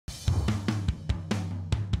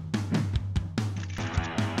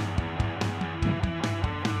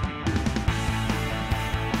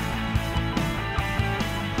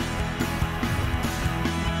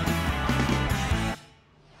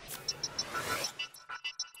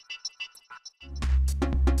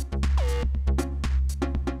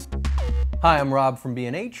Hi, I'm Rob from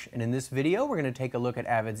B&H, and in this video we're going to take a look at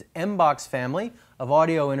Avid's Mbox family of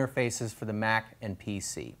audio interfaces for the Mac and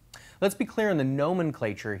PC. Let's be clear on the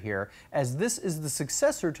nomenclature here, as this is the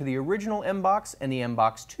successor to the original Mbox and the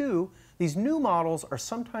Mbox 2. These new models are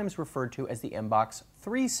sometimes referred to as the Mbox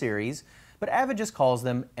 3 series, but Avid just calls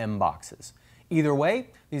them Mboxes. Either way,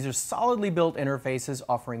 these are solidly built interfaces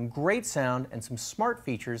offering great sound and some smart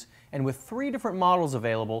features, and with 3 different models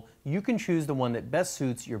available, you can choose the one that best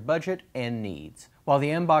suits your budget and needs. While the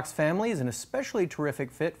Mbox family is an especially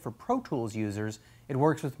terrific fit for Pro Tools users, it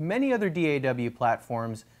works with many other DAW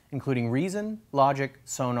platforms, including Reason, Logic,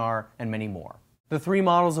 Sonar, and many more. The 3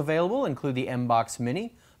 models available include the Mbox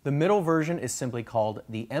Mini. The middle version is simply called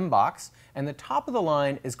the Mbox, and the top of the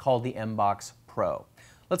line is called the Mbox Pro.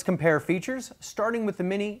 Let's compare features, starting with the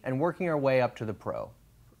Mini and working our way up to the Pro.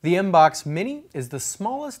 The Mbox Mini is the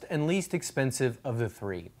smallest and least expensive of the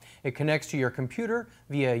 3. It connects to your computer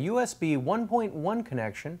via a USB 1.1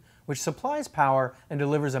 connection, which supplies power and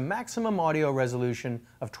delivers a maximum audio resolution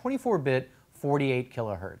of 24-bit 48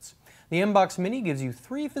 kHz. The Mbox Mini gives you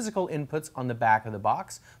 3 physical inputs on the back of the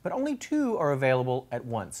box, but only 2 are available at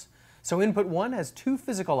once. So input 1 has 2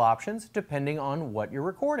 physical options depending on what you're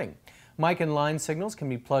recording. Mic and line signals can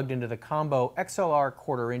be plugged into the combo XLR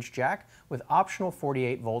 1/4-inch jack with optional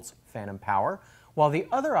 48 volts phantom power, while the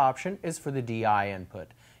other option is for the DI input.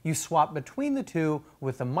 You swap between the two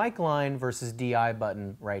with the mic line versus DI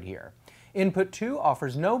button right here. Input 2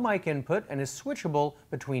 offers no mic input and is switchable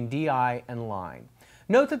between DI and line.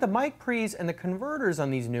 Note that the mic pre's and the converters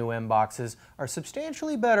on these new Mboxes are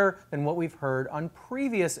substantially better than what we've heard on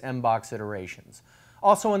previous Mbox iterations.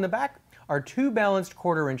 Also on the back are 2 balanced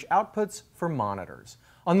 1/4-inch outputs for monitors.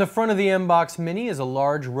 On the front of the Mbox Mini is a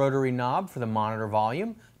large rotary knob for the monitor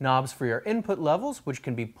volume, knobs for your input levels, which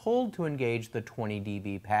can be pulled to engage the 20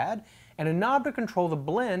 dB pad, and a knob to control the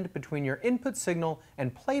blend between your input signal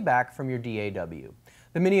and playback from your DAW.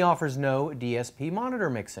 The Mini offers no DSP monitor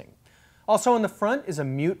mixing. Also on the front is a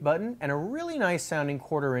mute button and a really nice sounding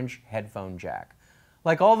 1/4-inch headphone jack.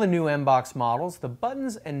 Like all the new Mbox models, the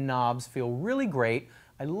buttons and knobs feel really great.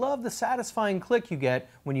 I love the satisfying click you get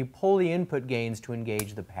when you pull the input gains to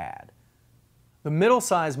engage the pad. The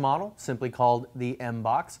middle-size model, simply called the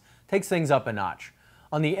Mbox, takes things up a notch.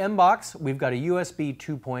 On the Mbox, we've got a USB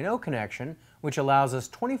 2.0 connection, which allows us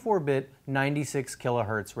 24-bit 96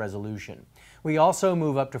 kHz resolution. We also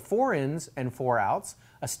move up to 4 ins and 4 outs,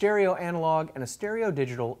 a stereo analog and a stereo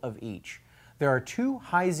digital of each. There are 2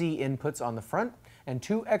 high-Z inputs on the front and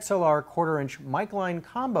 2 XLR 1/4-inch mic line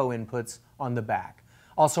combo inputs on the back.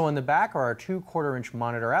 Also on the back are our 2 1/4-inch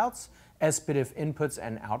monitor outs, SPDIF inputs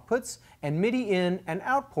and outputs, and MIDI in and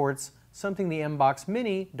out ports, something the Mbox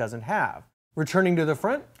Mini doesn't have. Returning to the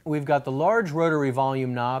front, we've got the large rotary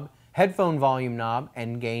volume knob, headphone volume knob,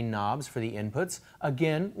 and gain knobs for the inputs,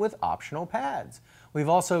 again with optional pads. We've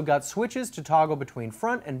also got switches to toggle between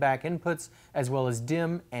front and back inputs, as well as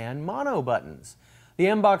dim and mono buttons. The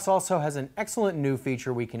Mbox also has an excellent new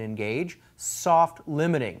feature we can engage, soft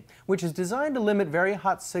limiting, which is designed to limit very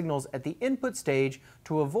hot signals at the input stage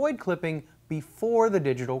to avoid clipping before the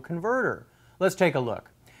digital converter. Let's take a look.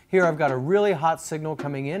 Here I've got a really hot signal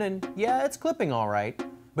coming in and yeah, it's clipping all right.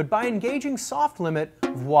 But by engaging soft limit,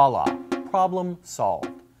 voila, problem solved.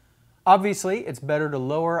 Obviously, it's better to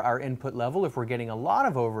lower our input level if we're getting a lot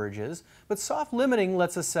of overages, but soft limiting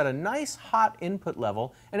lets us set a nice hot input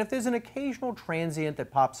level, and if there's an occasional transient that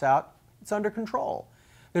pops out, it's under control.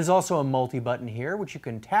 There's also a multi-button here, which you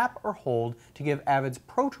can tap or hold to give Avid's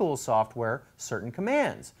Pro Tools software certain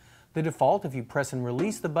commands. The default, if you press and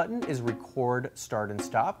release the button, is record, start, and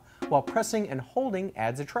stop, while pressing and holding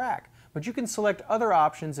adds a track, but you can select other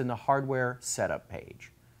options in the hardware setup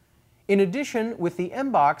page. In addition, with the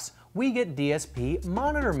Mbox, we get DSP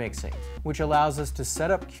monitor mixing, which allows us to set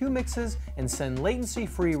up cue mixes and send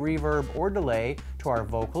latency-free reverb or delay to our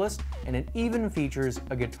vocalist, and it even features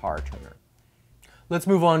a guitar tuner. Let's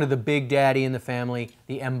move on to the big daddy in the family,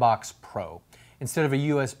 the Mbox Pro. Instead of a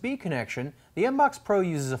USB connection, the Mbox Pro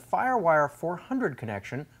uses a FireWire 400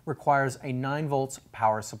 connection, requires a 9 volts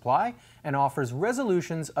power supply, and offers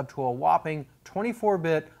resolutions up to a whopping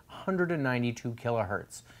 24-bit 192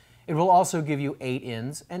 kHz. It will also give you 8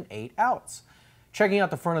 ins and 8 outs. Checking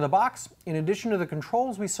out the front of the box, in addition to the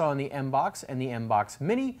controls we saw in the Mbox and the Mbox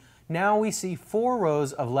Mini, now we see 4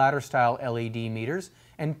 rows of ladder-style LED meters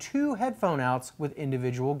and 2 headphone outs with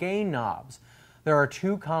individual gain knobs. There are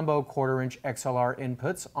 2 combo 1/4-inch XLR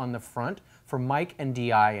inputs on the front for mic and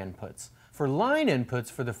DI inputs. For line inputs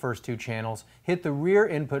for the first two channels, hit the rear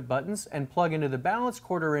input buttons and plug into the balanced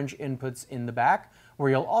quarter-inch inputs in the back, where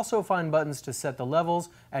you'll also find buttons to set the levels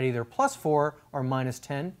at either +4 or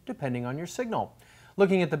 -10, depending on your signal.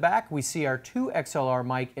 Looking at the back, we see our 2 XLR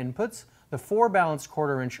mic inputs, the 4 balanced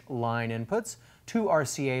quarter-inch line inputs, 2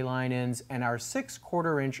 RCA line ins, and our 6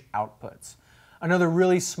 quarter-inch outputs. Another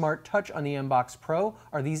really smart touch on the Mbox Pro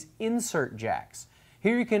are these insert jacks.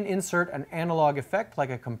 Here you can insert an analog effect like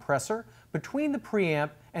a compressor between the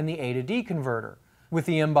preamp and the A to D converter. With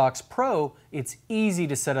the Mbox Pro, it's easy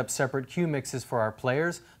to set up separate cue mixes for our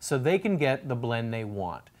players so they can get the blend they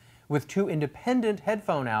want. With 2 independent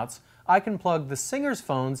headphone outs, I can plug the singer's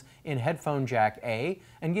phones in headphone jack A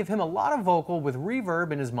and give him a lot of vocal with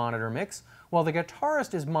reverb in his monitor mix, while the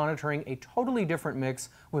guitarist is monitoring a totally different mix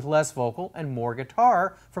with less vocal and more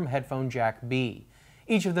guitar from headphone jack B.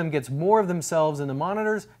 Each of them gets more of themselves in the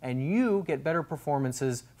monitors, and you get better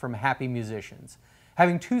performances from happy musicians.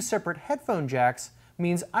 Having 2 separate headphone jacks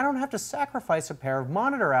means I don't have to sacrifice a pair of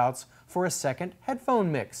monitor outs for a second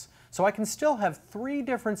headphone mix, so I can still have 3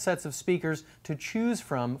 different sets of speakers to choose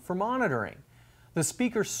from for monitoring. The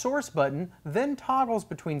speaker source button then toggles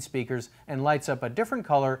between speakers and lights up a different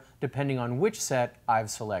color depending on which set I've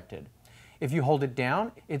selected. If you hold it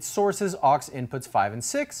down, it sources aux inputs 5 and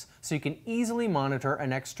 6, so you can easily monitor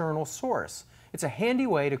an external source. It's a handy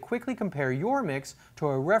way to quickly compare your mix to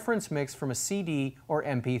a reference mix from a CD or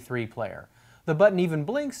MP3 player. The button even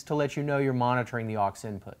blinks to let you know you're monitoring the aux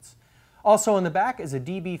inputs. Also on the back is a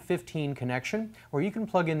DB15 connection where you can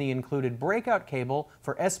plug in the included breakout cable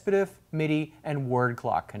for SPDIF, MIDI, and word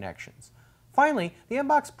clock connections. Finally, the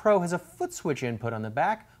Mbox Pro has a foot switch input on the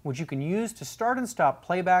back, which you can use to start and stop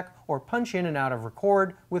playback or punch in and out of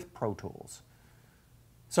record with Pro Tools.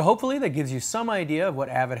 So hopefully that gives you some idea of what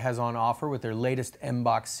Avid has on offer with their latest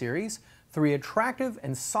Mbox series. 3 attractive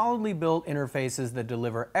and solidly built interfaces that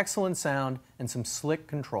deliver excellent sound and some slick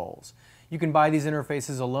controls. You can buy these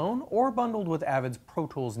interfaces alone or bundled with Avid's Pro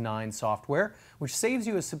Tools 9 software, which saves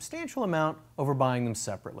you a substantial amount over buying them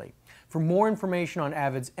separately. For more information on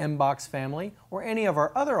Avid's Mbox family or any of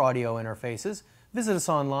our other audio interfaces, visit us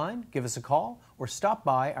online, give us a call, or stop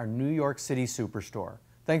by our New York City Superstore.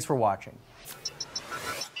 Thanks for watching.